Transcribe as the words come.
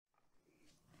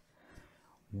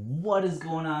What is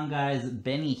going on, guys?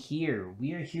 Benny here.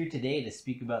 We are here today to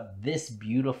speak about this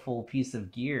beautiful piece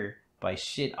of gear by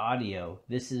Schiit Audio.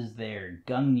 This is their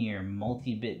Gungnir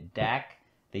Multibit DAC.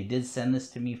 They did send this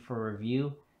to me for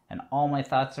review, and all my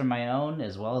thoughts are my own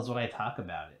as well as what I talk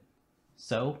about it.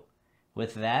 So,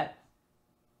 with that,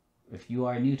 if you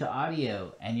are new to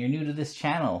audio and you're new to this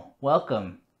channel,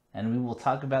 welcome, and we will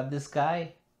talk about this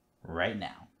guy right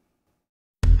now.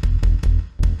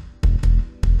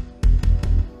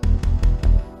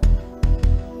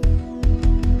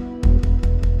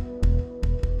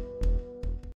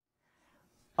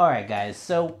 Alright guys,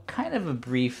 so kind of a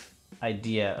brief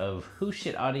idea of who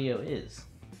Schiit Audio is.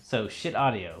 So Schiit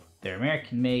Audio, they're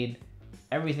American made,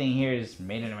 everything here is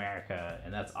made in America,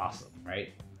 and that's awesome,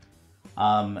 right?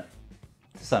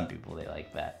 Some people, they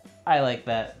like that. I like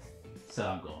that, so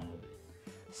I'm going with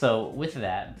it. So with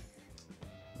that,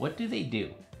 what do they do?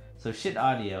 So Schiit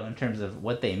Audio, in terms of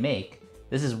what they make,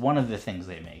 this is one of the things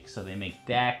they make. So they make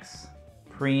DACs,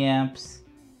 preamps,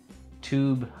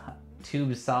 tube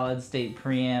solid state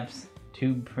preamps,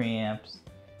 tube preamps,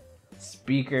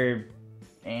 speaker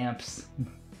amps,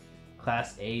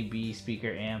 class A, B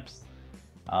speaker amps,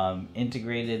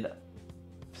 integrated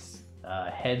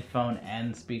headphone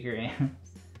and speaker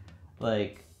amps.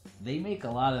 Like, they make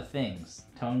a lot of things.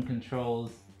 Tone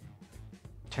controls,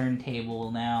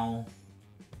 turntable now,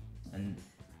 and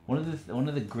one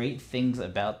of the great things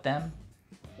about them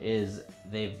is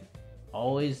they've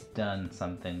always done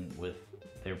something with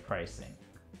their pricing.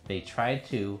 They try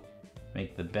to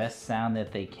make the best sound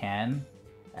that they can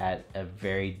at a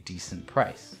very decent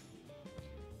price.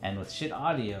 And with Schiit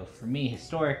Audio, for me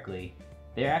historically,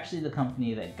 they're actually the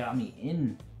company that got me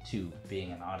into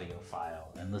being an audiophile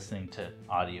and listening to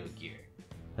audio gear.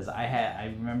 Because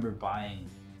I remember buying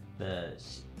the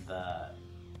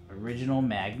original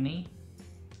Magni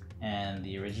and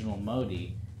the original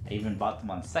Modi. I even bought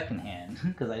them on secondhand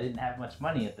because I didn't have much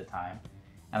money at the time.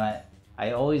 And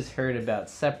I always heard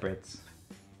about separates,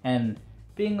 and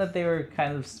being that they were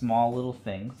kind of small little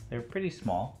things, they're pretty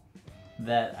small,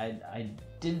 that I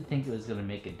didn't think it was going to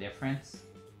make a difference.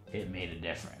 It made a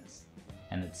difference,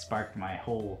 and it sparked my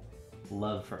whole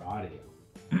love for audio.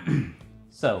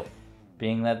 So,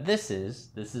 being that this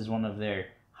is one of their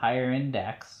higher end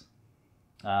DACs,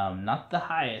 not the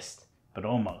highest, but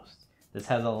almost. This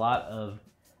has a lot of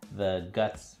the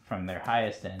guts from their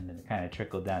highest end and kind of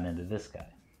trickled down into this guy.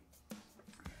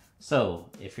 So,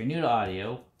 if you're new to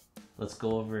audio, let's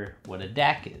go over what a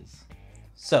DAC is.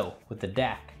 So, with the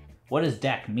DAC, what does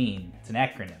DAC mean? It's an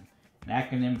acronym. An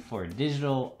acronym for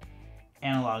Digital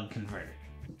Analog Converter.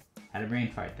 Had a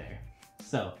brain fart there.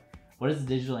 So, what is a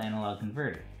digital analog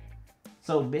converter?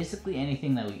 So, basically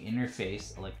anything that we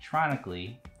interface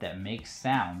electronically that makes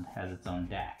sound has its own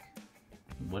DAC.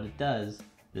 What it does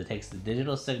is it takes the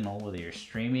digital signal, whether you're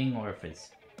streaming or if it's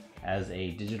as a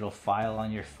digital file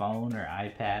on your phone or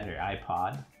iPad or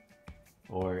iPod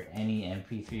or any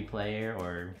MP3 player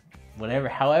or whatever,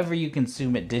 however you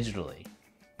consume it digitally.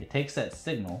 It takes that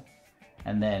signal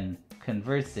and then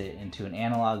converts it into an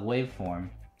analog waveform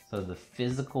so the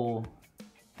physical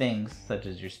things such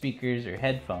as your speakers or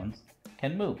headphones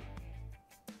can move.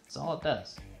 That's all it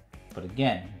does. But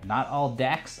again, not all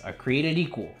DACs are created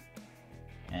equal,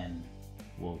 and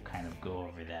we'll kind of go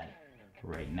over that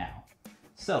right now.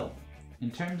 So, in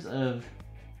terms of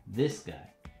this guy,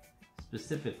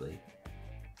 specifically,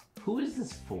 who is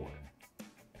this for?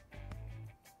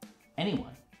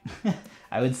 Anyone.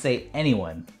 I would say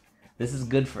anyone. This is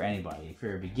good for anybody. If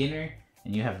you're a beginner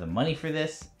and you have the money for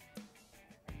this,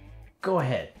 go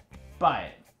ahead, buy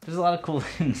it. There's a lot of cool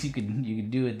things you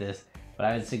can do with this, but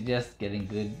I would suggest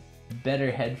getting better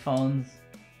headphones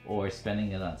or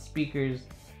spending it on speakers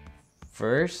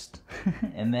first,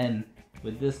 and then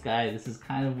with this guy, this is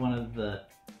kind of one of the,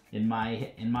 in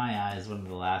my eyes, one of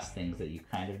the last things that you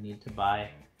kind of need to buy,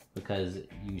 because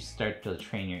you start to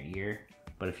train your ear.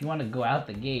 But if you want to go out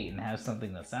the gate and have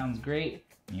something that sounds great,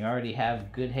 and you already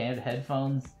have good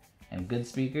headphones and good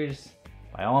speakers,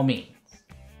 by all means,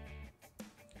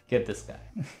 get this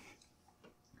guy.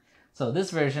 So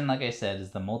this version, like I said, is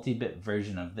the multi-bit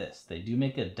version of this. They do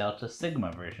make a Delta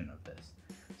Sigma version of this.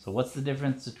 So what's the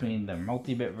difference between the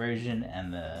multi-bit version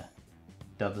and the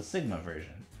Delta Sigma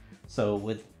version? So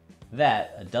with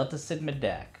that, a Delta Sigma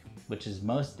DAC, which is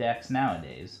most DACs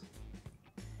nowadays,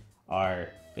 are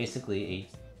basically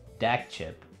a DAC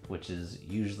chip, which is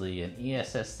usually an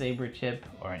ESS Sabre chip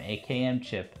or an AKM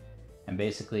chip, and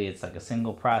basically it's like a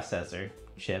single processor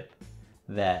chip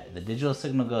that the digital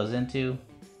signal goes into,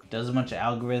 does a bunch of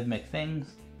algorithmic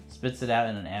things, spits it out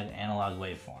in an analog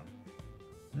waveform.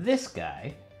 This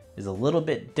guy is a little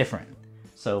bit different.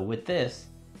 So with this,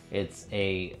 It's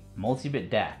a multi-bit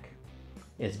DAC.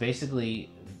 It's basically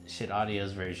Schiit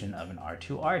Audio's version of an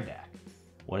R2R DAC.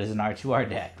 What is an R2R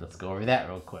DAC? Let's go over that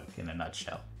real quick in a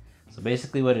nutshell. So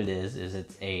basically what it is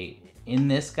it's in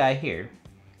this guy here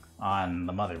on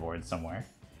the motherboard somewhere,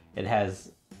 it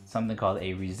has something called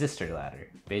a resistor ladder.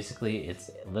 Basically, it's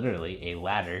literally a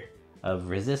ladder of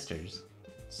resistors.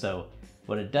 So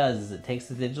what it does is it takes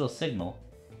the digital signal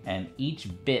and each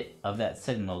bit of that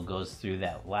signal goes through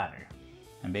that ladder.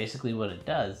 And basically what it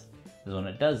does is when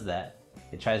it does that,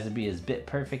 it tries to be as bit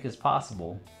perfect as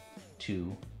possible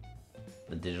to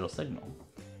the digital signal.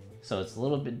 So it's a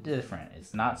little bit different.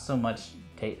 It's not so much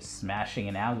smashing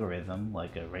an algorithm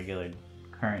like a regular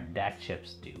current DAC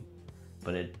chips do,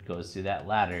 but it goes through that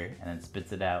ladder and then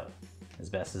spits it out as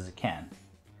best as it can.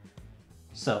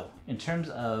 So in terms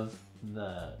of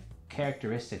the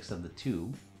characteristics of the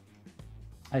two,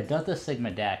 a Delta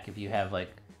Sigma DAC, if you have like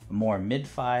a more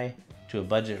mid-fi to a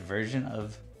budget version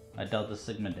of a Delta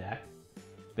Sigma DAC,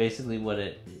 basically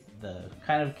the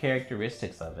kind of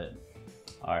characteristics of it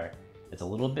are, it's a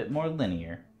little bit more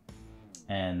linear,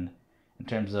 and in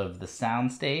terms of the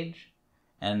sound stage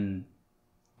and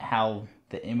how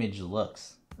the image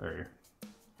looks, or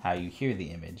how you hear the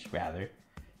image rather,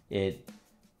 it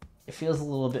feels a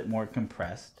little bit more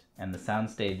compressed, and the sound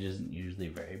stage isn't usually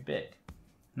very big.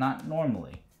 Not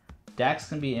normally. DACs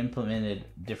can be implemented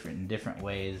in different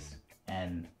ways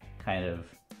and kind of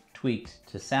tweaked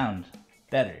to sound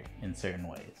better in certain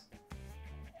ways,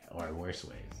 or worse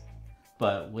ways.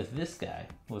 But with this guy,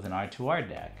 with an R2R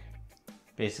DAC,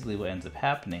 basically what ends up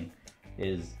happening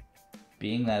is,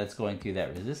 being that it's going through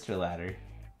that resistor ladder,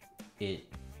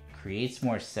 it creates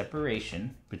more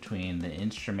separation between the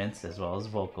instruments as well as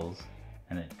vocals,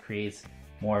 and it creates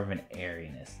more of an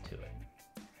airiness to it.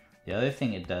 The other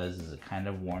thing it does is it kind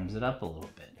of warms it up a little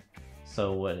bit.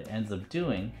 So what it ends up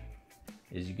doing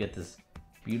is you get this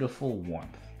beautiful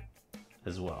warmth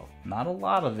as well. Not a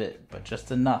lot of it, but just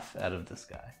enough out of this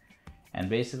guy. And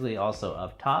basically also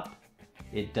up top,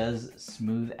 it does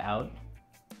smooth out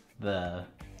the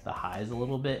highs a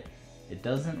little bit. It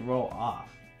doesn't roll off,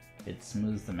 it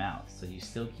smooths them out. So you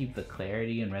still keep the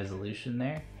clarity and resolution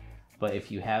there. But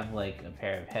if you have like a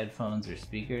pair of headphones or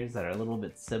speakers that are a little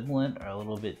bit sibilant or a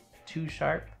little bit too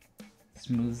sharp, it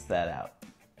smooths that out.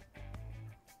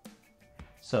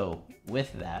 So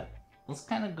with that, let's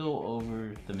kind of go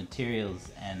over the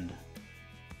materials and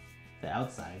the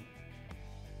outside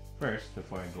first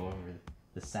before I go over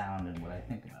the sound and what I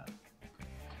think about it.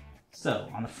 So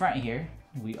on the front here,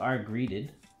 we are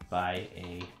greeted by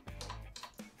a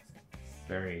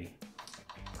very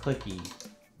clicky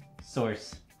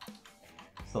source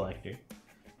selector,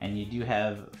 and you do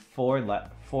have four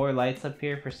lights up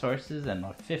here for sources and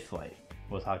a fifth light.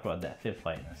 We'll talk about that fifth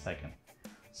light in a second.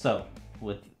 So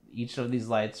with each of these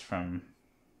lights, from,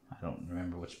 I don't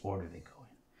remember which order they go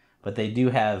in, but they do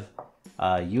have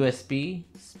USB,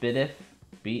 SPDIF,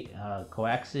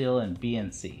 coaxial, and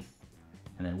BNC.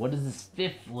 And then what is this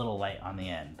fifth little light on the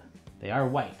end? They are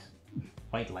white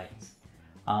lights.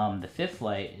 The fifth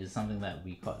light is something that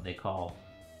they call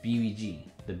BBG,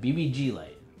 the BBG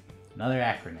light. Another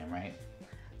acronym, right?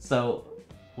 So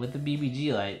with the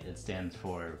BBG light, it stands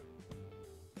for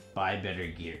Buy Better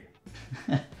Gear.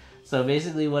 So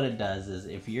basically what it does is,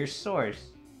 if your source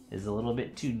is a little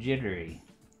bit too jittery,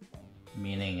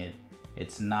 meaning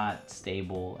it's not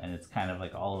stable and it's kind of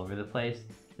like all over the place,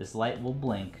 this light will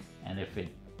blink, and if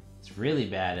it's really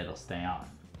bad, it'll stay on.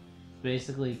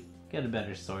 Basically, get a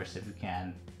better source if you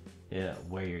can,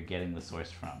 where you're getting the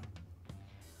source from.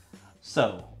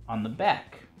 So on the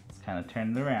back, let's kind of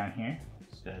turn it around here.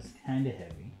 This guy's kind of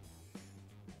heavy.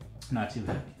 Not too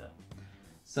heavy though.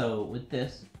 So with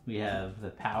this, we have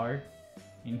the power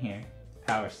in here,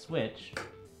 power switch.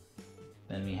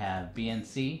 Then we have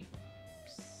BNC,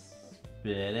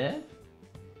 SPDIF,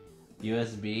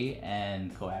 USB,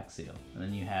 and coaxial. And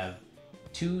then you have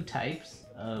two types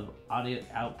of audio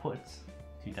outputs,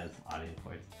 two types of audio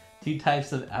ports, two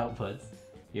types of outputs.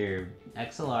 Your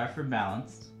XLR for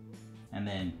balanced, and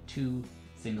then two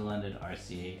single-ended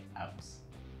RCA outs.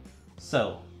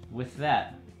 So with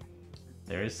that,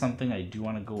 there is something I do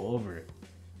want to go over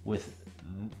with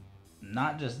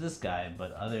not just this guy,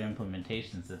 but other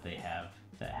implementations that they have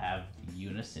that have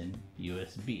unison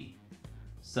USB.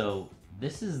 So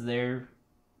this is their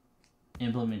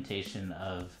implementation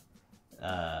of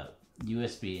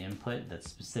USB input that's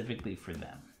specifically for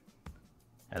them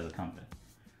as a company.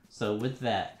 So with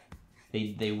that,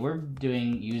 they were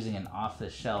using an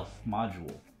off-the-shelf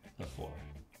module before,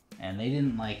 and they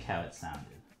didn't like how it sounded.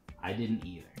 I didn't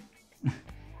either.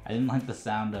 I didn't like the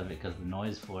sound of it because the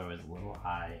noise floor was a little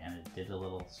high and it did a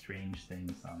little strange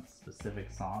things on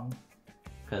specific songs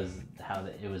because how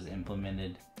it was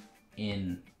implemented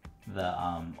in the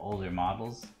older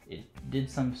models. It did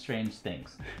some strange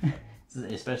things,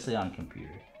 especially on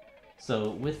computer.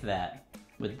 So with that,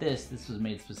 with this was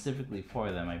made specifically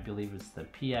for them. I believe it's the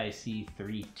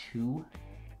PIC32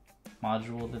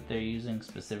 module that they're using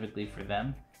specifically for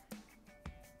them.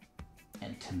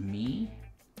 And to me,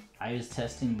 I was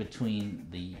testing between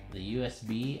the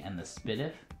USB and the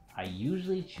SPDIF. I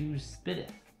usually choose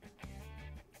SPDIF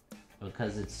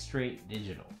because it's straight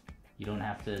digital. You don't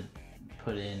have to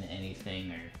put in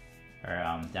anything or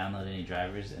download any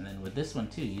drivers. And then with this one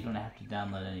too, you don't have to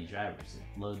download any drivers.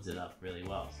 It loads it up really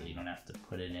well, so you don't have to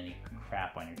put in any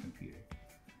crap on your computer,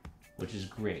 which is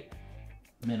great.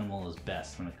 Minimal is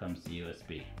best when it comes to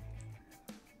USB.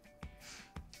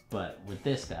 But with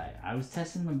this guy, I was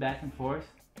testing them back and forth.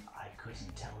 I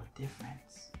couldn't tell a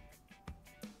difference.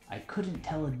 I couldn't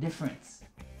tell a difference.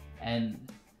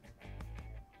 And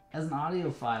as an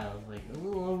audiophile of like a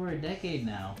little over a decade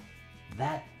now,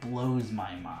 that blows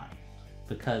my mind.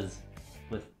 Because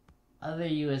with other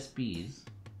USBs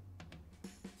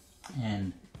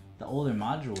and the older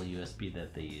module USB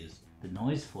that they used, the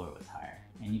noise floor was higher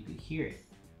and you could hear it.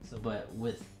 So, but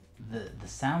with the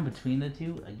sound between the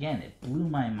two, again, it blew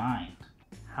my mind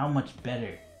how much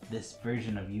better this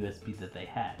version of USB that they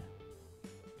had.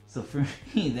 So for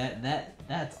me,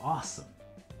 that's awesome.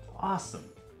 Awesome.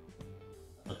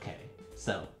 Okay,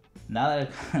 so now that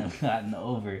I've kind of gotten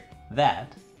over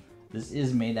that, this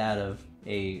is made out of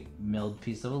a milled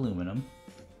piece of aluminum,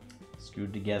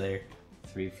 screwed together,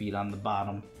 3 feet on the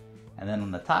bottom, and then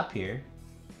on the top here,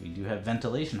 we do have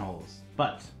ventilation holes.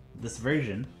 But this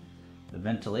version, the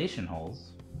ventilation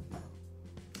holes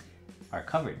are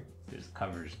covered. There's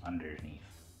covers underneath.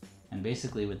 And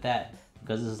basically with that,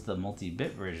 because this is the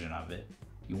multi-bit version of it,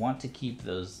 you want to keep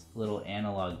those little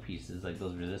analog pieces, like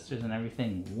those resistors and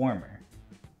everything, warmer.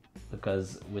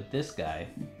 Because with this guy,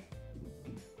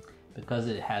 because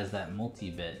it has that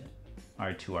multi-bit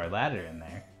R2R ladder in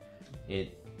there,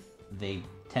 they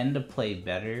tend to play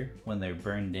better when they're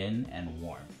burned in and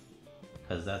warm.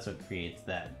 Because that's what creates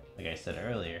that, like I said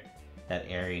earlier, that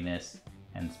airiness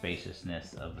and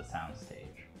spaciousness of the soundstage.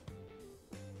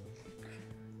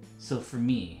 So for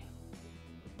me,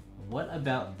 what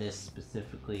about this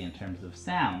specifically in terms of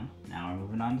sound? Now we're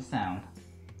moving on to sound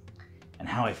and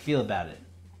how I feel about it.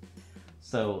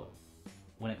 So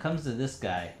when it comes to this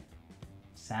guy,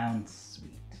 sounds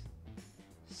sweet.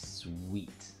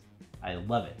 Sweet. I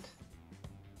love it.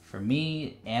 For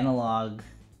me, analog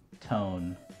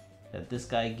tone that this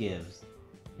guy gives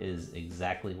is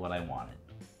exactly what I wanted.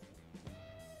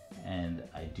 And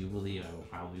I do believe I will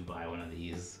probably buy one of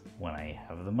these when I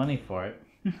have the money for it.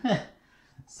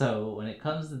 So when it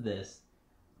comes to this,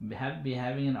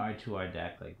 having an R2R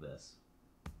DAC like this,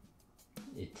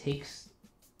 it takes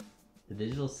the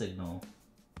digital signal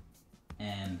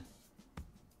and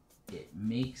it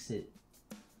makes it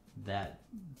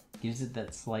gives it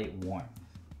that slight warmth.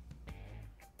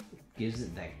 It gives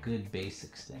it that good bass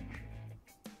extension.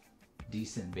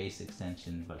 Decent bass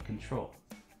extension, but control.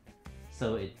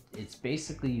 So it's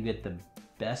basically you get the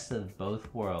best of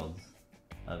both worlds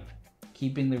of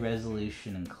keeping the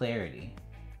resolution and clarity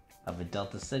of a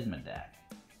Delta Sigma DAC,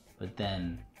 but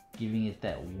then giving it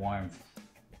that warmth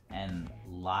and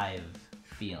live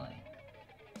feeling.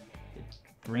 It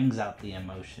brings out the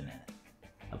emotion in it,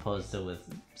 opposed to with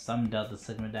some Delta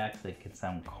Sigma DACs that can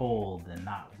sound cold and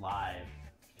not live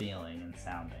feeling and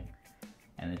sounding,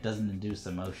 and it doesn't induce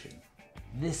emotion.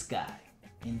 This guy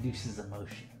induces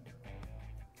emotion.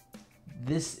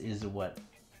 This is what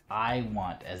I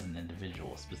want as an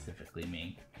individual, specifically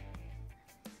me.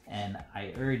 And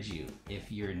I urge you,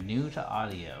 if you're new to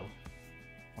audio,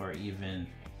 or even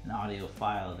an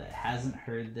audiophile that hasn't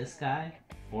heard this guy,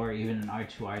 or even an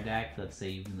R2R DAC, let's say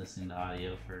you've been listening to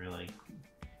audio for like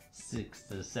 6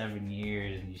 to 7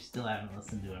 years and you still haven't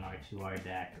listened to an R2R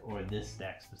DAC, or this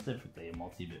DAC specifically, a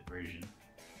multi-bit version,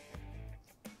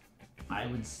 I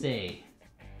would say,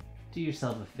 do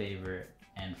yourself a favor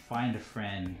and find a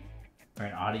friend or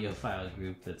an audiophile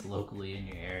group that's locally in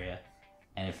your area,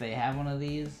 and if they have one of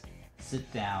these,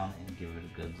 sit down and give it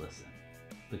a good listen.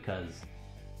 Because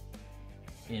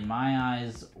in my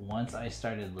eyes, once I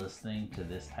started listening to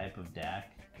this type of DAC,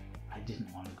 I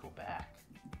didn't want to go back.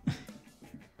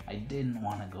 I didn't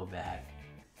want to go back.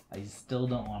 I still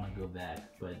don't want to go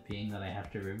back, but being that I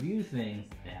have to review things,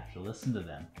 I have to listen to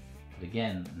them. But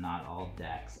again, not all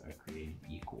DACs are created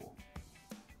equal.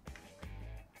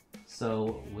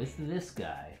 So with this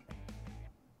guy,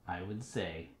 I would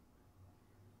say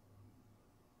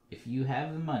if you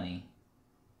have the money,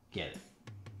 get it.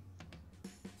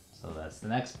 So that's the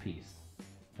next piece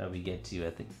that we get to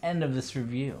at the end of this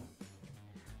review.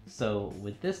 So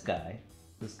with this guy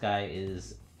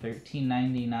is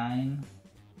 $13.99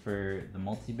 for the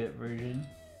multi-bit version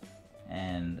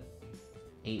and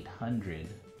 $800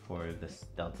 for this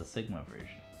Delta Sigma version.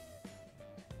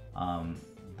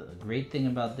 The great thing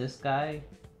about this guy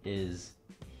is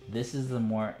this is the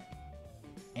more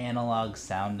analog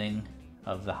sounding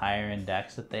of the higher end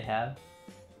DACs that they have.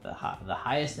 The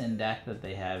highest end DAC that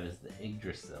they have is the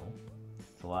Yggdrasil.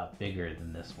 It's a lot bigger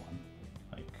than this one,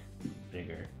 like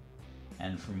bigger.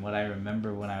 And from what I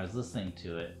remember when I was listening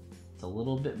to it, it's a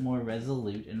little bit more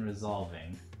resolute in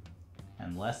resolving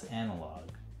and less analog,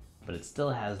 but it still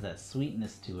has that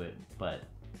sweetness to it, but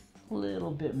a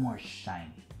little bit more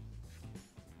shiny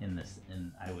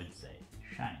I would say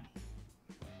shiny.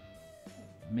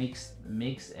 Makes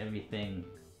everything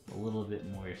a little bit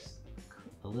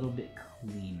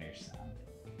cleaner sounding.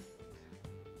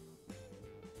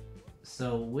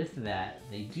 So with that,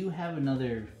 they do have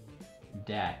another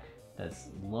DAC that's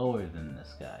lower than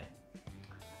this guy.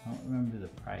 I don't remember the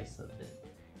price of it.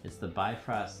 It's the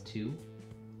Bifrost 2,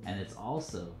 and it's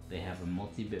also, they have a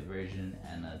multi-bit version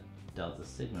and a Delta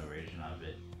Sigma version of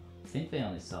it. I think they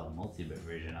only sell a multi-bit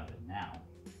version of it now,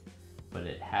 but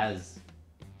it has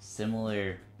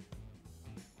similar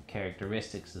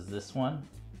characteristics as this one.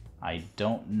 I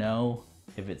don't know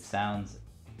if it sounds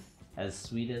as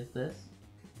sweet as this,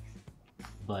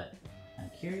 but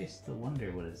I'm curious to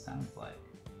wonder what it sounds like.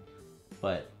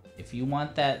 But if you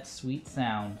want that sweet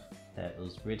sound,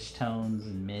 those rich tones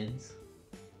and mids,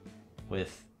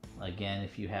 with, again,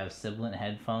 if you have Sibilant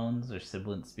headphones or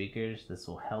Sibilant speakers, this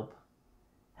will help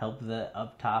the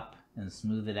up top and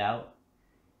smooth it out.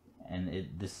 And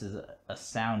this is a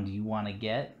sound you want to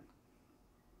get.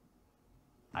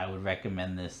 I would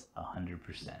recommend this 100%.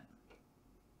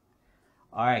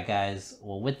 Alright guys,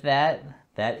 well with that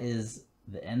is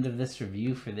the end of this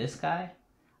review for this guy.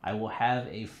 I will have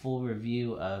a full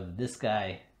review of this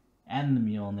guy and the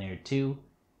Mjolnir 2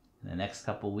 in the next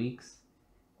couple weeks,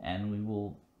 and we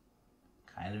will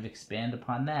kind of expand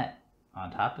upon that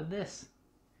on top of this.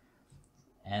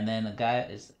 And then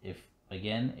guys,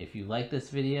 if you like this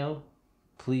video,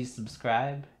 please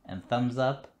subscribe and thumbs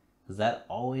up, because that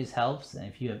always helps. And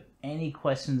if you have any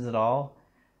questions at all,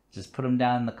 just put them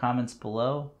down in the comments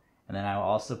below, and then I will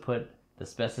also put the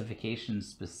specifications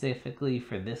specifically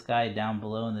for this guy down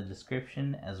below in the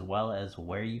description, as well as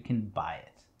where you can buy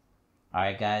it.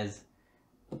 Alright guys,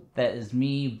 that is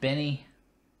me, Benny.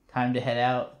 Time to head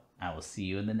out. I will see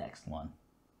you in the next one.